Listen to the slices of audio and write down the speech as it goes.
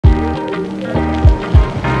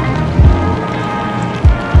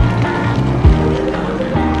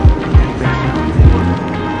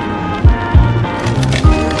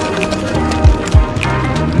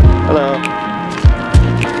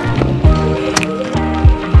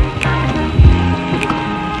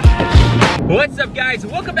What's up, guys?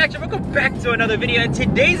 Welcome back to another video. In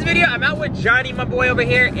today's video, I'm out with Johnny, my boy over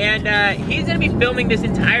here, and he's gonna be filming this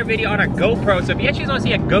entire video on a GoPro. So if you actually want to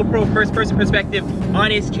see a GoPro first-person perspective on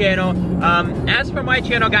his channel, as for my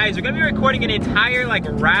channel, guys, we're gonna be recording an entire like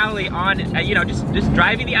rally on, you know, just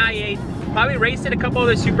driving the I-8. Probably racing a couple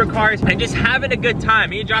other supercars and just having a good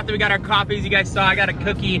time. Me and Jonathan, we got our coffees. You guys saw I got a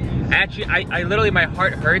cookie. Actually, I literally, my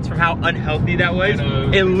heart hurts from how unhealthy that was.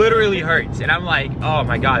 It literally hurts. And I'm like, oh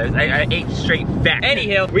my God, I ate straight fat.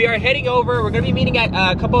 Anyhow, we are heading over. We're gonna be meeting at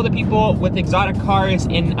a couple other people with exotic cars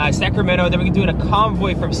in Sacramento. Then we're doing a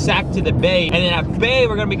convoy from Sac to the Bay. And then at Bay,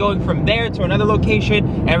 we're gonna be going from there to another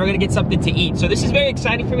location and we're gonna get something to eat. So this is very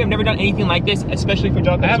exciting for me. I've never done anything like this, especially for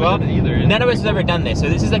Jonathan as well. None of us has ever done this. So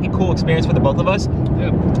this is like a cool experience for the both of us.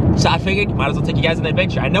 Yep. So I figured might as well take you guys on an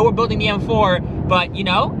adventure. I know we're building the M4, but you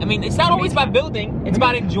know, I mean, it's not always about building, it's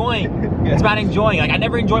about enjoying. Yeah. It's about enjoying. Like, I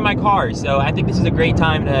never enjoy my cars, so I think this is a great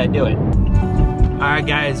time to do it. All right,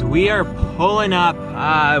 guys, we are pulling up.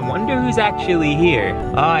 I wonder who's actually here.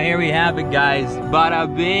 Oh, here we have it, guys.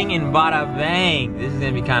 Bada bing and bada bang. This is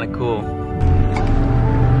gonna be kind of cool.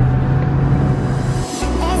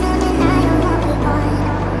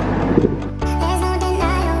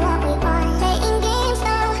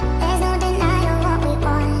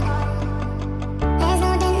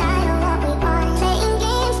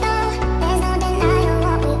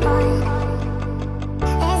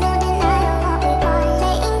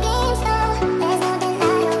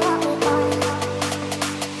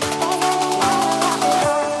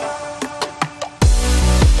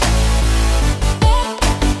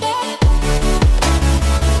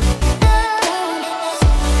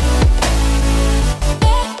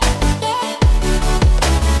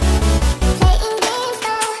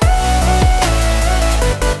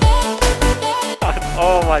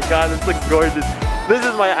 Oh my God, this looks gorgeous. This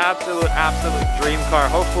is my absolute dream car.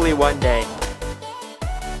 Hopefully one day.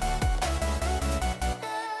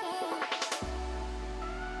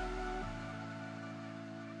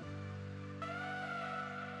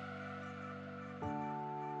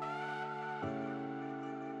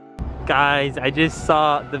 Guys, I just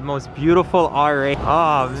saw the most beautiful R8.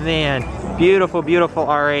 Oh man, beautiful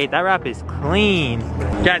R8. That wrap is clean.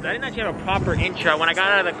 Guys, I didn't actually have a proper intro. When I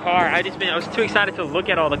got out of the car, I was too excited to look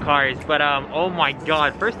at all the cars. But oh my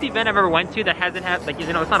God, first event I've ever went to that hasn't had, like, you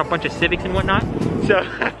know, it's not a bunch of Civics and whatnot. So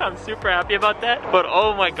I'm super happy about that. But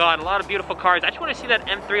oh my God, a lot of beautiful cars. I just want to see that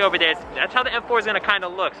M3 over there. That's how the M4 is gonna kind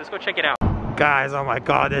of look. So let's go check it out. Guys, oh my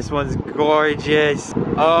God, this one's gorgeous.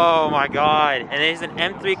 Oh my God. And there's an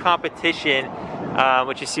M3 competition,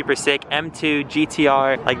 which is super sick. M2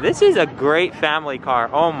 GTR. Like, this is a great family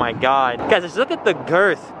car. Oh my God. Guys, just look at the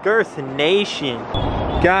girth nation.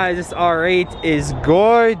 Guys, this R8 is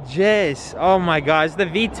gorgeous. Oh my God, it's the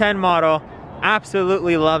V10 model.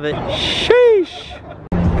 Absolutely love it. Sheesh.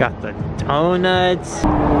 Got the donuts.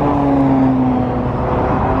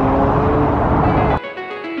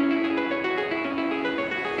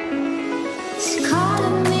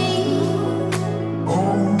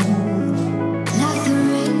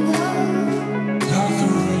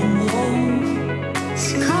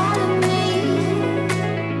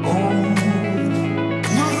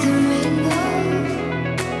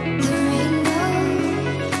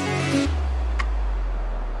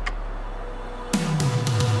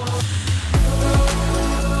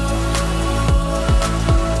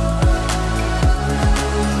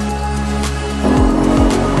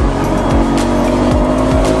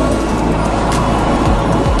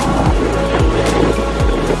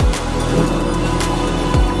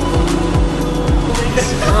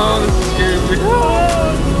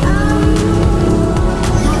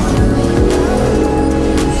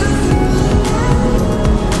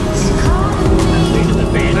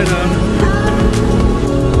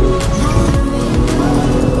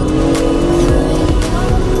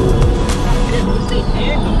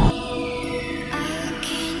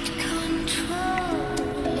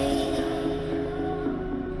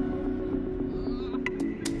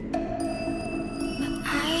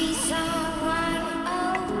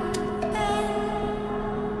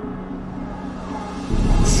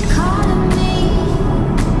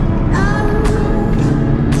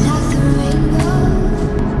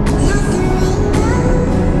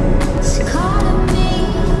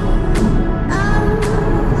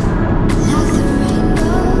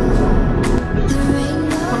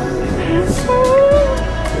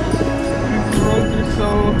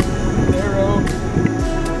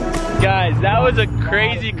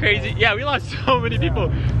 crazy, crazy. Yeah, we lost so many people.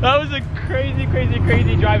 That was a crazy, crazy,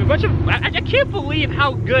 crazy drive. A bunch of, I can't believe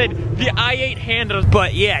how good the i8 handles.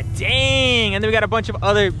 But yeah, dang. And then we got a bunch of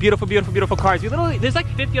other beautiful, beautiful, beautiful cars. We literally, there's like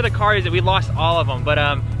 50 other cars that we lost all of them. But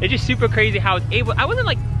it's just super crazy how I was able, I wasn't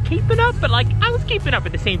like keeping up, but like I was keeping up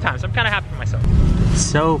at the same time. So I'm kind of happy for myself.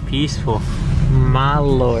 So peaceful. My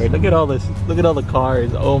Lord, look at all this, look at all the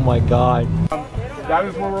cars. Oh my God. That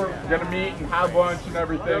is where we're gonna meet and have lunch and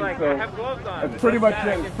everything. Like, so I have gloves on. it's pretty much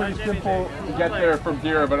it. It's pretty simple to get there from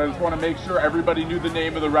here, but I just want to make sure everybody knew the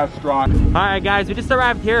name of the restaurant. All right, guys, we just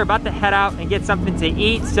arrived here, about to head out and get something to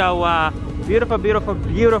eat. So beautiful, beautiful,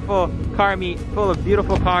 beautiful car meet full of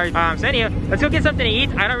beautiful cars. So anyhow, let's go get something to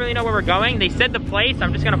eat. I don't really know where we're going. They said the place.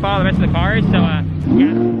 I'm just gonna follow the rest of the cars. So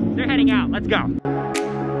yeah, they're heading out. Let's go.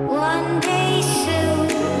 One day soon,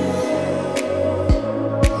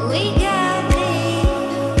 we got this.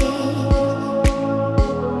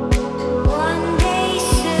 One day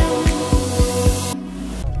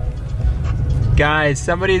soon. Guys,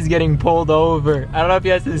 somebody is getting pulled over. I don't know if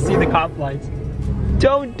you guys can see the cop lights.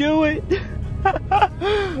 Don't do it.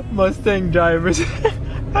 Mustang drivers.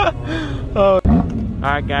 Oh. All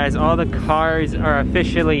right, guys, all the cars are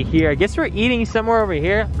officially here. I guess we're eating somewhere over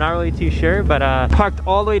here. I'm not really too sure, but parked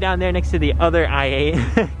all the way down there next to the other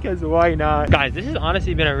i8, because why not? Guys, this has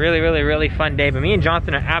honestly been a really, really, really fun day, but me and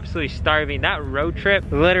Jonathan are absolutely starving. That road trip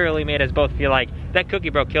literally made us both feel like that cookie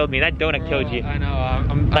bro killed me, that donut killed you. I know,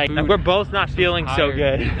 I'm like, we're both not feeling so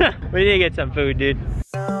good. We need to get some food, dude.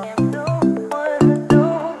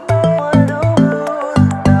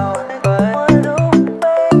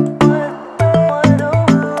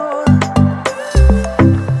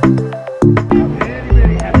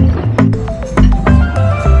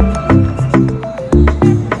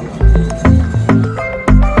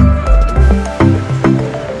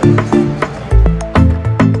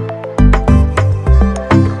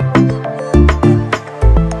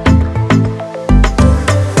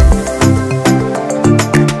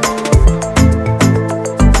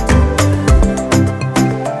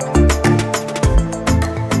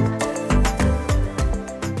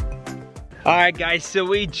 Alright guys, so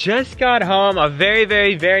we just got home, a very,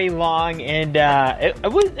 very, very long, and it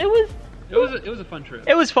was a fun trip.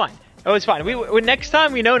 It was fun. It was fun. Next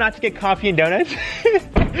time we know not to get coffee and donuts.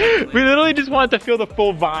 We literally just wanted to feel the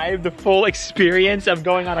full vibe, the full experience of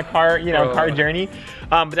going on a car, car journey.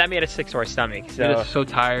 But that made us sick to our stomach. So I was so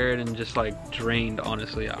tired and just like drained,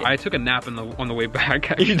 honestly. I took a nap on the way back.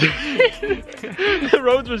 The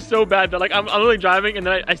roads were so bad that like I'm literally driving and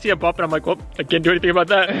then I see a bump and I'm like, well, I can't do anything about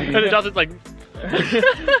that. And then Justin's like.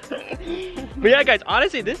 But yeah, guys,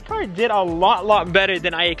 honestly, this car did a lot better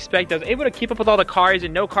than I expected. I was able to keep up with all the cars,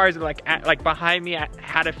 and no cars like behind me. I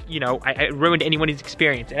ruined anyone's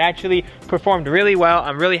experience. It actually performed really well.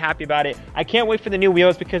 I'm really happy about it. I can't wait for the new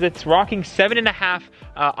wheels because it's rocking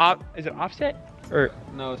 7.5. Is it offset or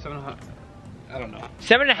no 7.5? I don't know.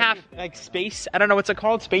 7.5 like space. I don't know what's it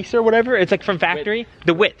called, spacer or whatever. It's like from factory.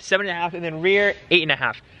 The width 7.5, and then rear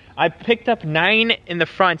 8.5. I picked up 9 in the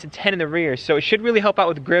front and 10 in the rear, so it should really help out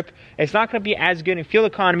with grip. It's not going to be as good in fuel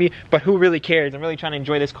economy, but who really cares? I'm really trying to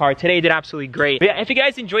enjoy this car. Today did absolutely great. But yeah, if you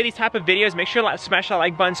guys enjoy these type of videos, make sure to smash that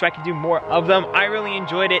like button so I can do more of them. I really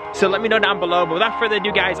enjoyed it, so let me know down below. But without further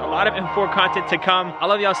ado, guys, a lot of M4 content to come. I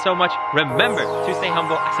love y'all so much. Remember to stay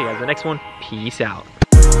humble. I'll see you guys in the next one. Peace out.